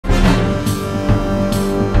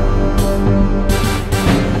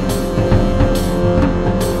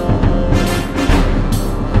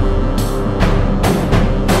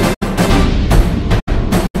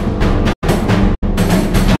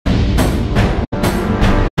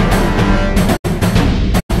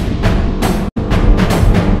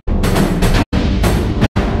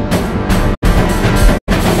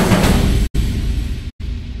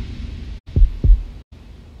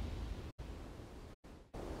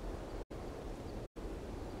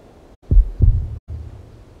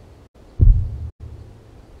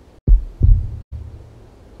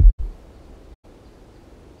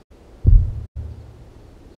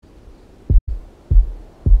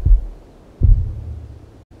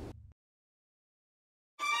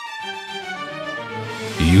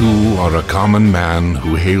are a common man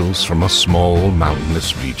who hails from a small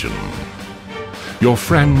mountainous region. Your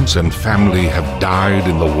friends and family have died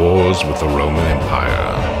in the wars with the Roman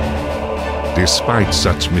Empire. Despite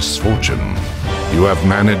such misfortune, you have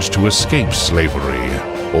managed to escape slavery,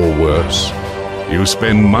 or worse, you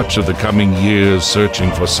spend much of the coming years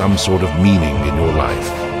searching for some sort of meaning in your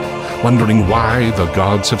life, wondering why the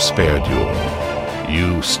gods have spared you.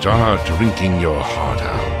 You start drinking your heart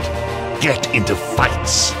out. Get into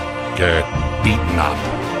fights. Get beaten up.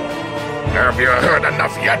 Have you heard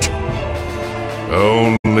enough yet?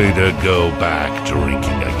 Only to go back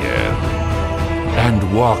drinking again.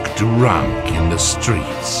 And walk drunk in the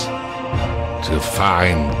streets. To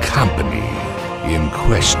find company in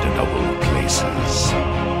questionable places.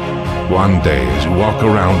 One day, as you walk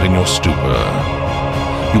around in your stupor,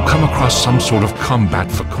 you come across some sort of combat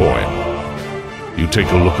for coin. You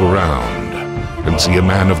take a look around and see a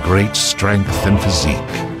man of great strength and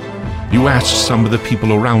physique. You ask some of the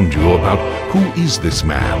people around you about who is this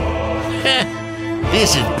man.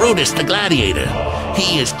 This is Brutus the Gladiator.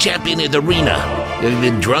 He is champion of the arena. Have you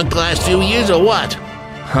been drunk the last few years or what?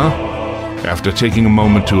 Huh? After taking a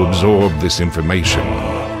moment to absorb this information,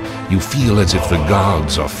 you feel as if the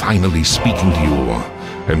gods are finally speaking to you,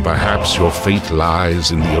 and perhaps your fate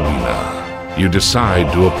lies in the arena. You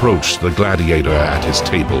decide to approach the gladiator at his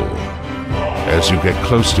table. As you get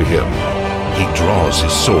close to him, he draws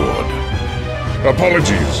his sword.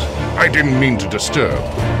 Apologies, I didn't mean to disturb.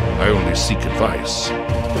 I only seek advice.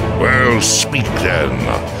 Well, speak then,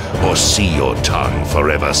 or see your tongue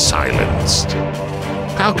forever silenced.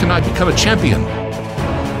 How can I become a champion?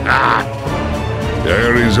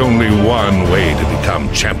 There is only one way to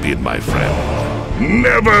become champion, my friend.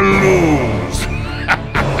 Never lose!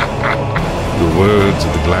 The words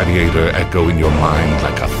of the gladiator echo in your mind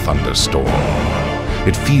like a thunderstorm.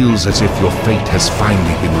 It feels as if your fate has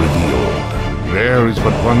finally been revealed. There is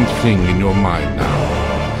but one thing in your mind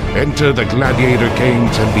now. Enter the gladiator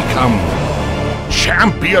games and become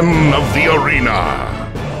champion of the arena!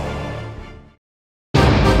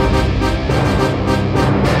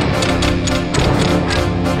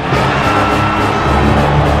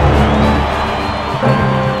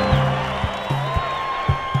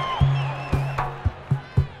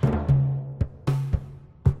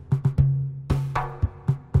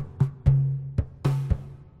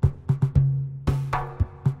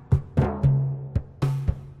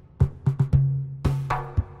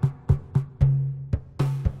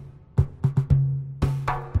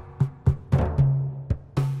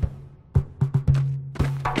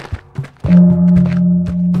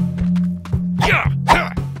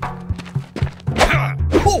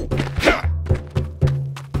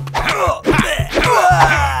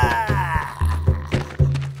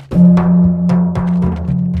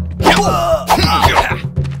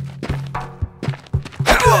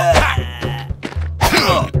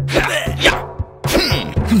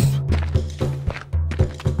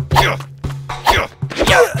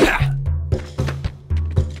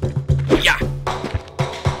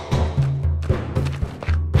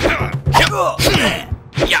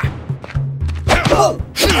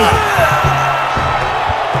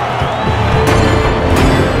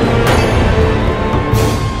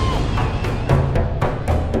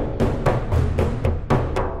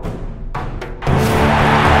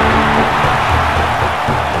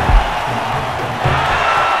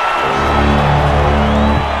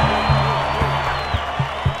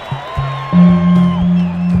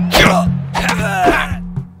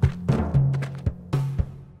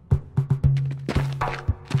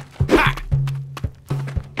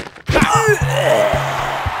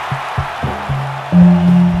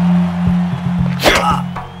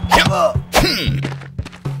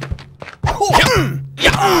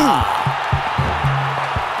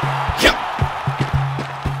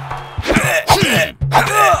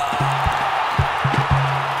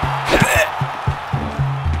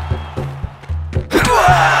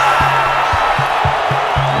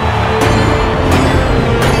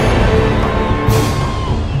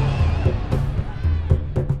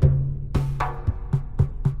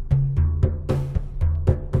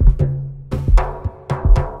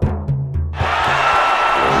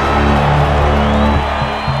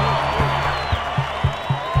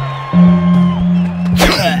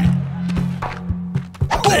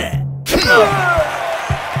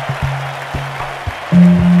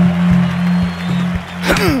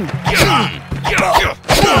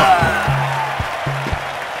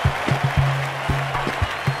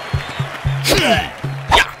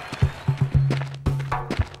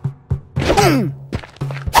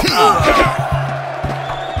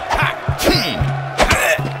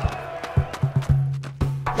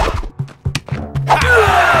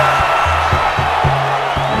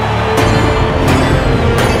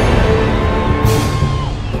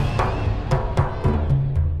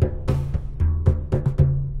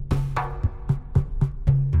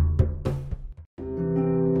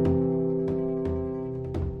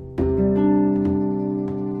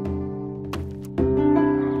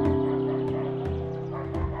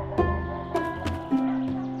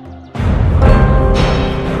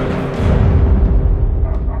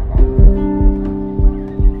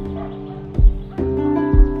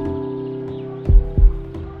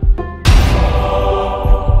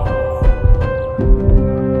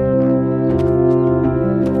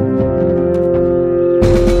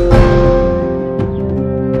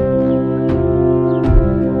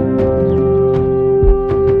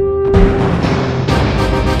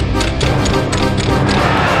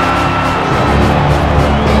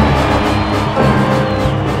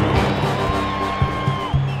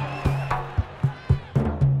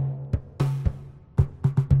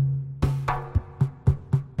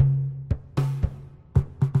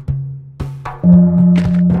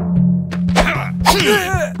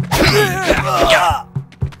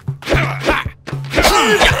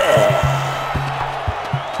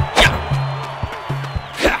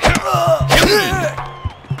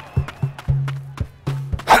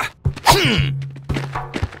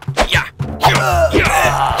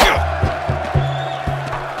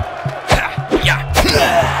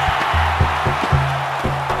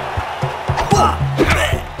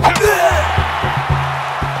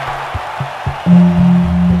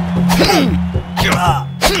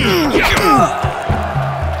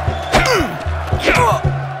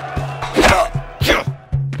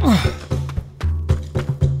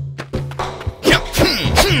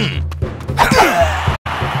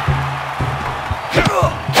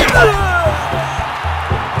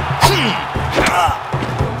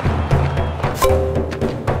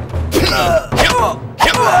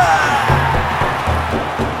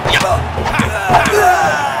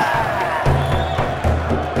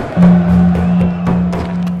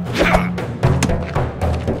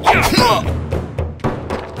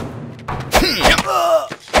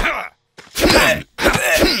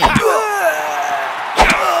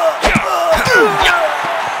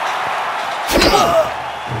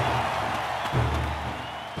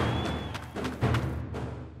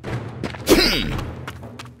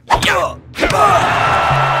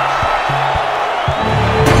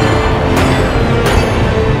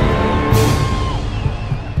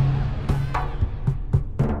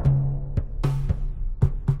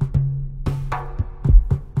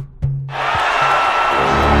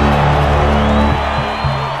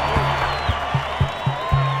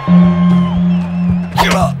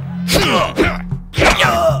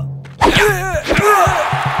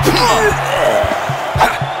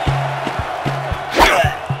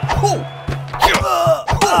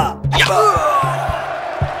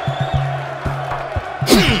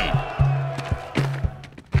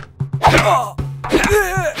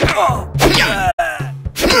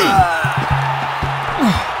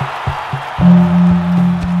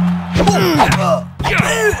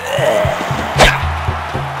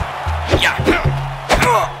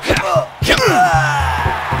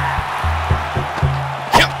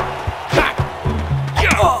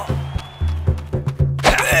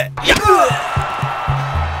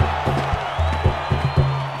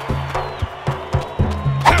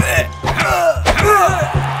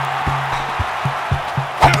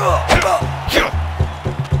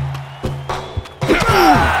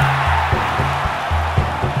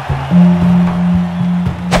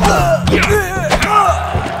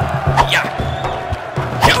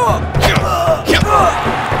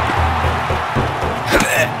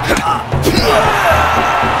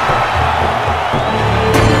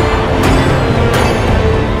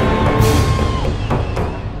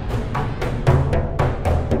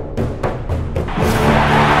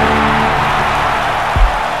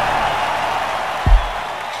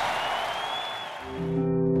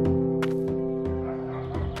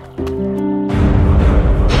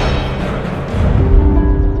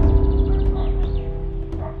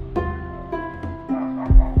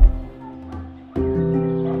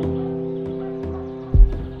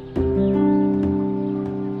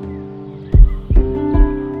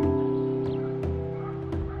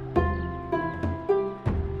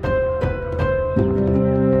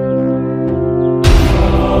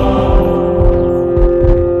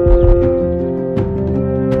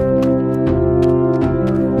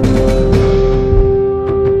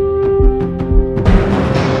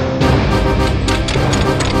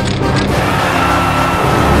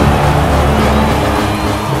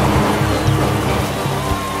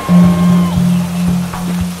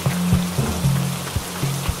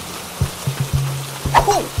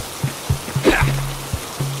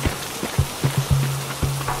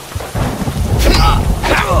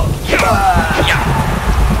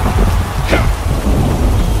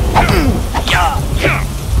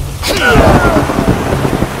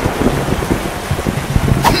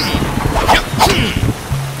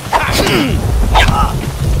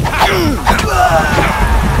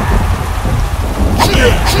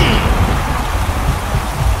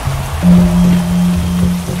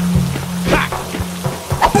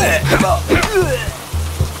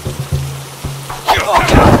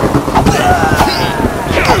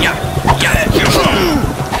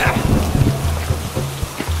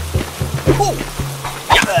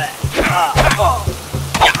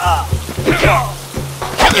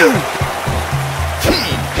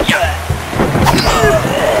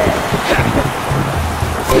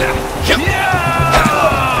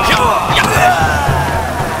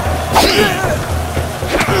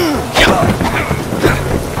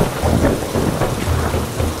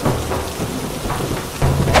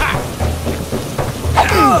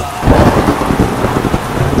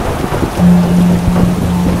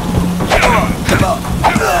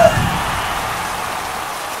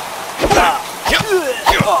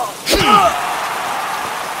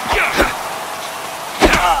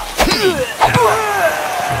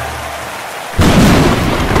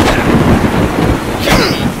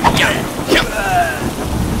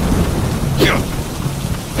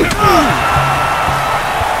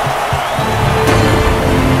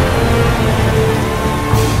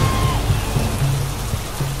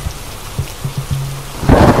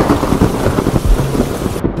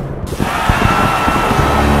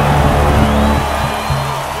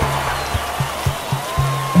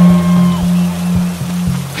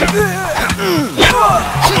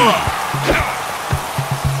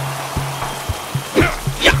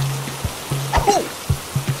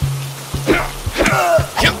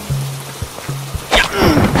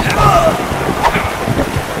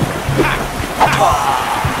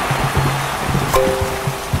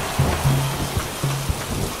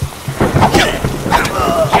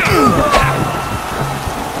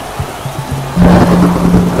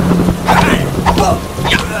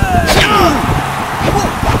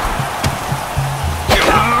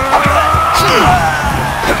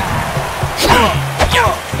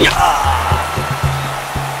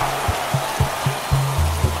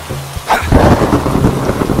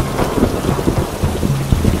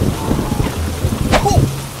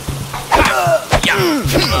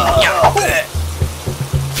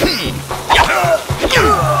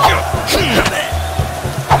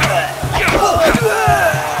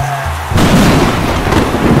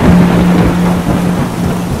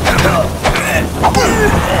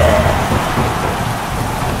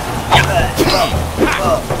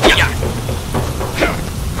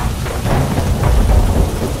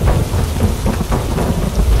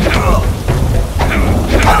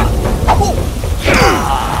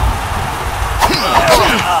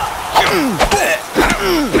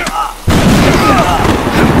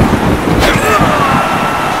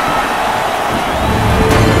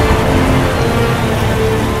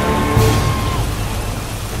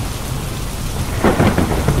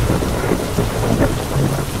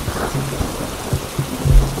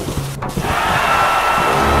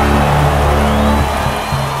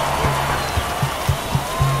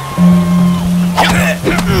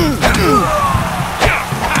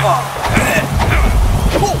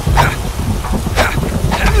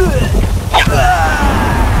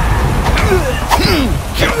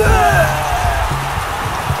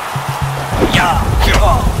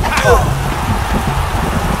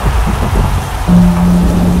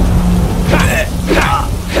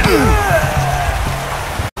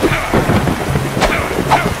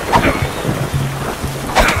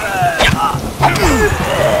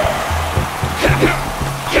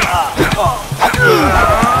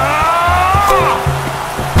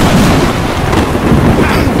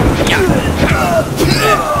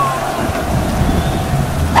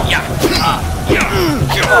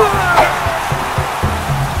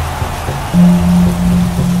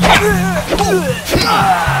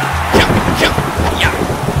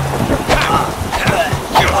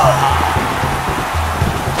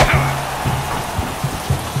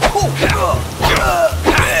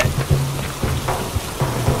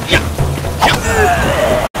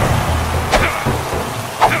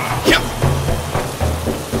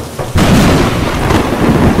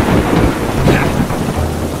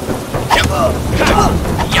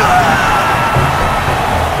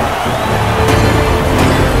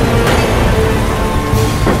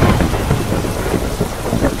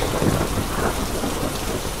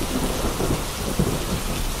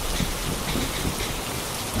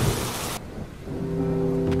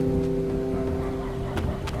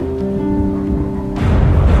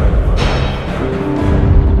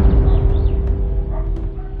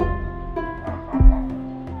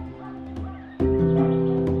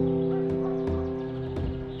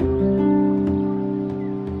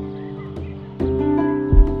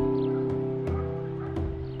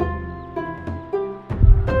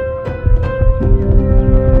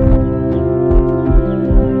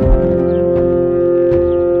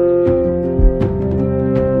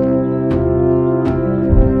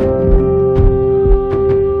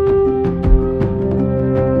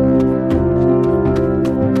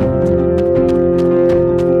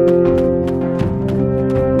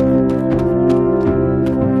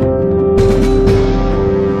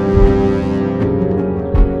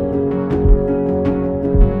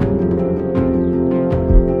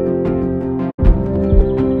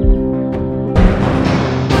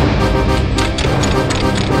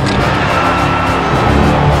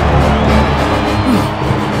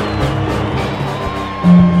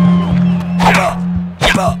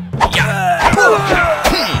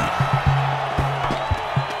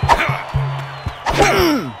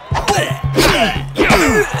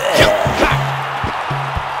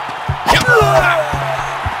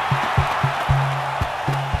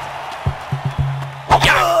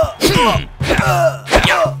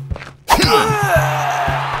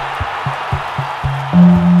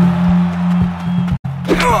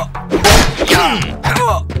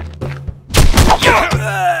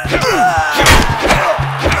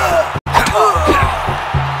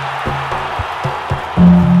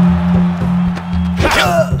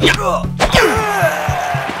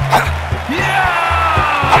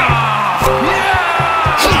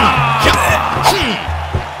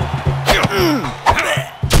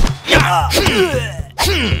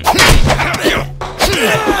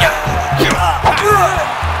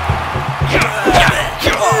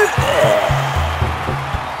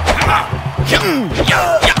 Yeah.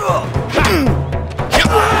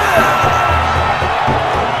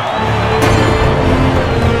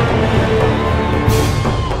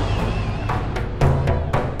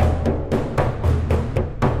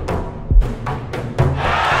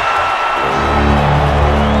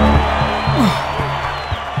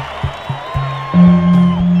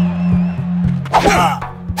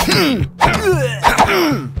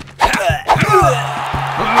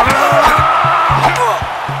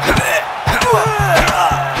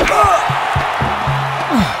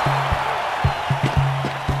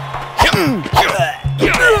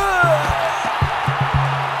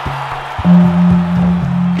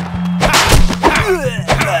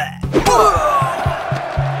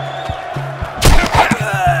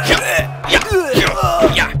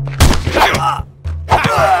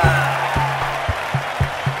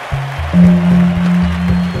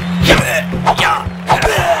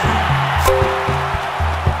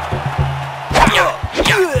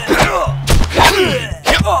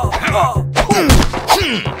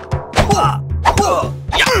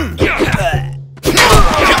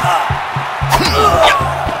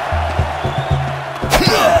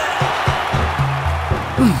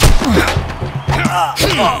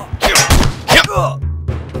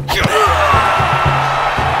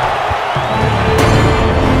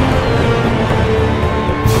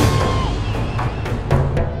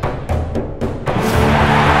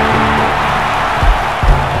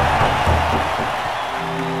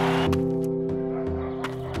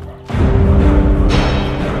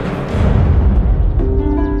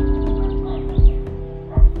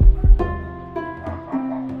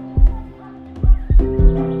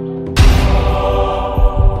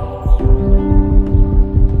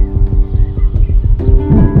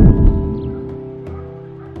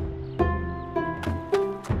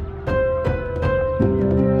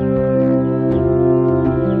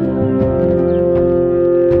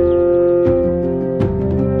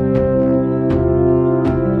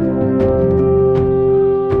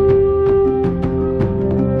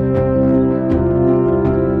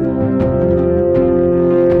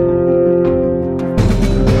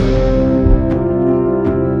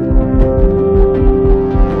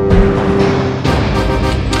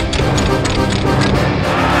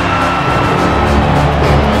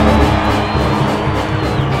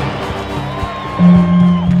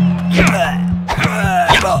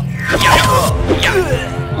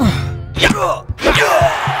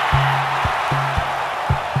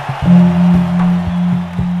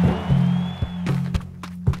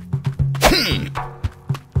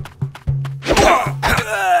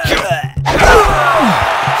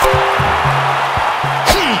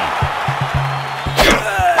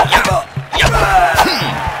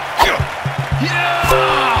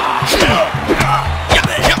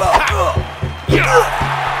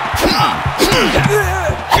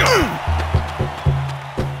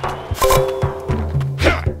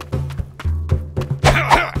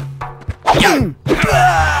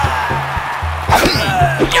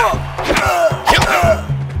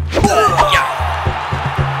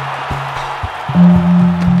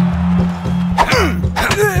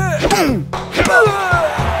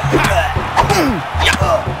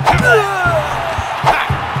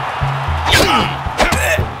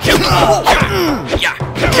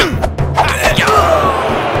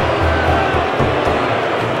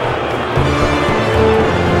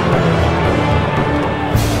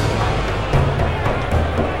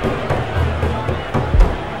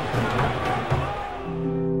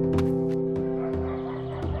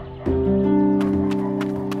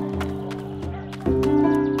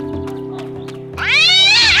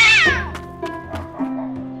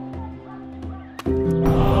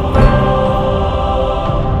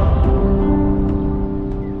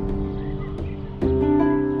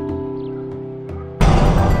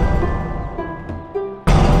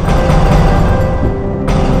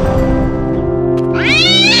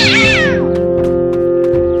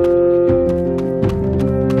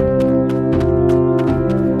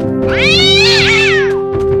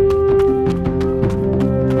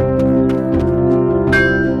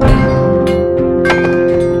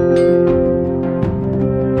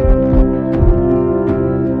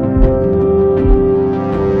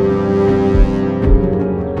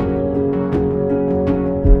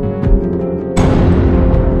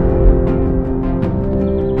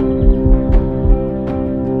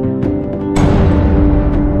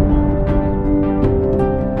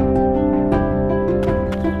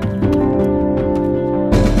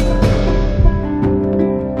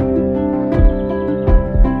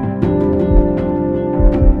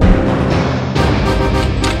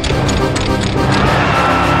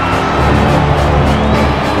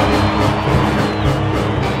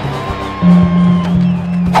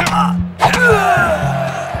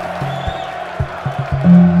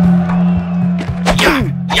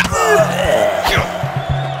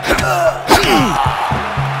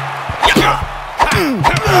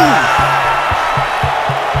 Ugh!